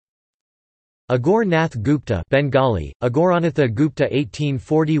Aghore Nath Gupta Bengali, Aghore Nath Gupta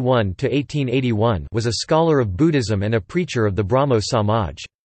 1841–1881 was a scholar of Buddhism and a preacher of the Brahmo Samaj.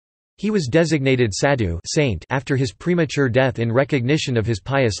 He was designated sadhu saint after his premature death in recognition of his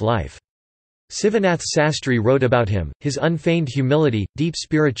pious life. Sivanath Sastri wrote about him, his unfeigned humility, deep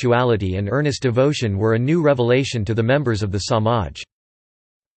spirituality and earnest devotion were a new revelation to the members of the Samaj.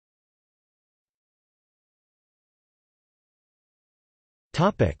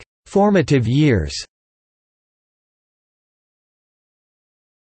 Formative years.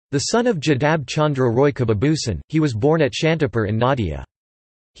 The son of Jadab Chandra Roy Kababusan, he was born at Shantipur in Nadia.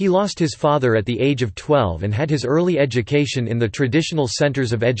 He lost his father at the age of 12 and had his early education in the traditional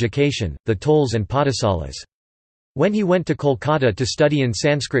centres of education, the Tols and Padasalas. When he went to Kolkata to study in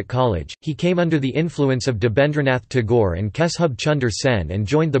Sanskrit College, he came under the influence of Debendranath Tagore and Keshub Chunder Sen and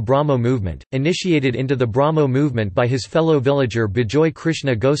joined the Brahmo movement. Initiated into the Brahmo movement by his fellow villager Bijoy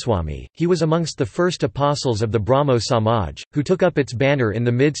Krishna Goswami, he was amongst the first apostles of the Brahmo Samaj, who took up its banner in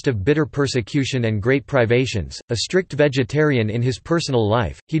the midst of bitter persecution and great privations. A strict vegetarian in his personal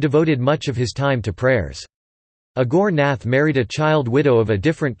life, he devoted much of his time to prayers. Aghore Nath married a child widow of a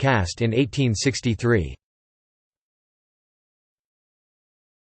different caste in 1863.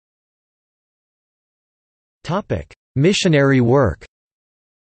 Missionary work.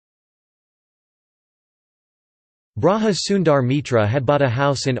 Braja Sundar Mitra had bought a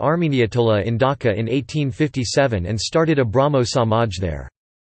house in Armeniatola in Dhaka in 1857 and started a Brahmo Samaj there.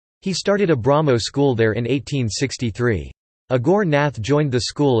 He started a Brahmo school there in 1863. Aghore Nath joined the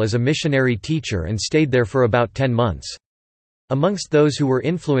school as a missionary teacher and stayed there for about 10 months. Amongst those who were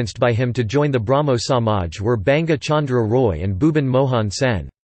influenced by him to join the Brahmo Samaj were Banga Chandra Roy and Bhuban Mohan Sen.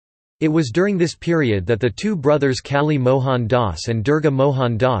 It was during this period that the two brothers Kali Mohan Das and Durga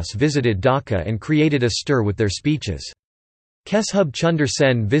Mohan Das visited Dhaka and created a stir with their speeches. Keshub Chunder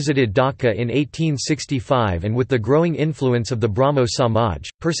Sen visited Dhaka in 1865 and with the growing influence of the Brahmo Samaj,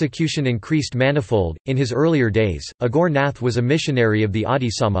 persecution increased manifold. In his earlier days, Aghore Nath was a missionary of the Adi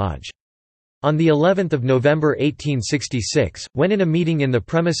Samaj. On the 11th of November 1866, when in a meeting in the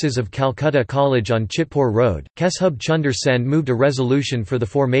premises of Calcutta College on Chitpur Road, Keshub Chunder Sen moved a resolution for the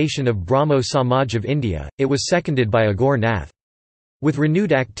formation of Brahmo Samaj of India. It was seconded by Aghore Nath. With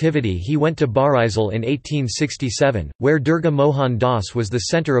renewed activity he went to Barisal in 1867, where Durga Mohan Das was the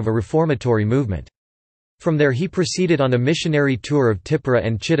centre of a reformatory movement. From there he proceeded on a missionary tour of Tipura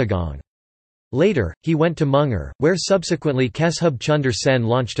and Chittagong. Later, he went to Munger, where subsequently Keshub Chunder Sen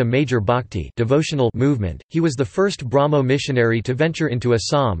launched a major bhakti devotional movement. He was the first Brahmo missionary to venture into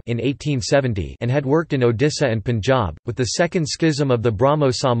Assam in 1870 and had worked in Odisha and Punjab. With the second schism of the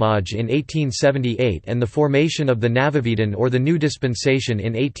Brahmo Samaj in 1878 and the formation of the Navavedan or the New Dispensation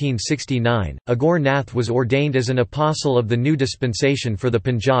in 1869, Aghore Nath was ordained as an apostle of the New Dispensation for the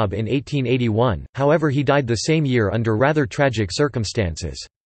Punjab in 1881, however he died the same year under rather tragic circumstances.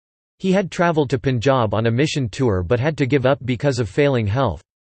 He had travelled to Punjab on a mission tour but had to give up because of failing health.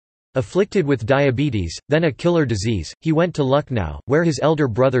 Afflicted with diabetes, then a killer disease, he went to Lucknow, where his elder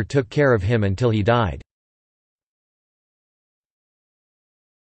brother took care of him until he died.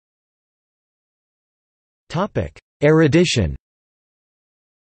 Erudition.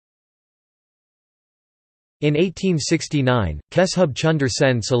 In 1869, Keshub Chunder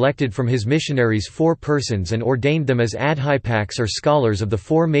Sen selected from his missionaries 4 persons and ordained them as adhyapaks or scholars of the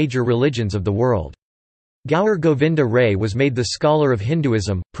 4 major religions of the world. Gaur Govinda Ray was made the scholar of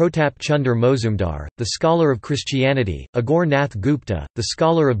Hinduism, Protap Chunder Mozumdar, the scholar of Christianity, Aghore Nath Gupta, the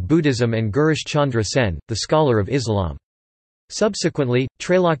scholar of Buddhism and Girish Chandra Sen, the scholar of Islam. Subsequently,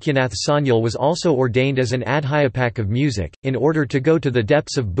 Trailokyanath Sanyal was also ordained as an adhyapak of music. In order to go to the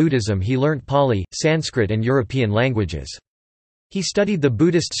depths of Buddhism, he learnt Pali, Sanskrit, and European languages. He studied the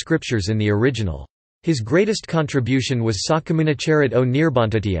Buddhist scriptures in the original. His greatest contribution was Sakamunicharit o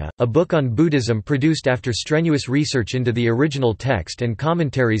Nirbantatiya, a book on Buddhism produced after strenuous research into the original text and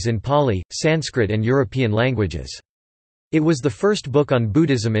commentaries in Pali, Sanskrit, and European languages. It was the first book on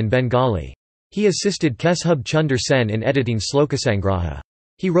Buddhism in Bengali. He assisted Keshub Chunder Sen in editing Slokasangraha.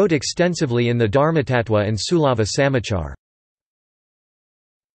 He wrote extensively in the Dharmatattva and Sulava Samachar.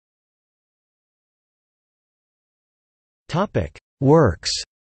 Works.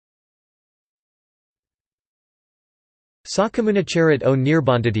 Sakamunicharit o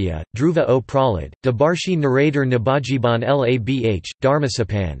Nirbantatiya, Dhruva o Pralad, Dabarshi Naradar Nabajiban Labh,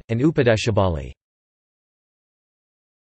 Dharmasapan, and Upadeshabali.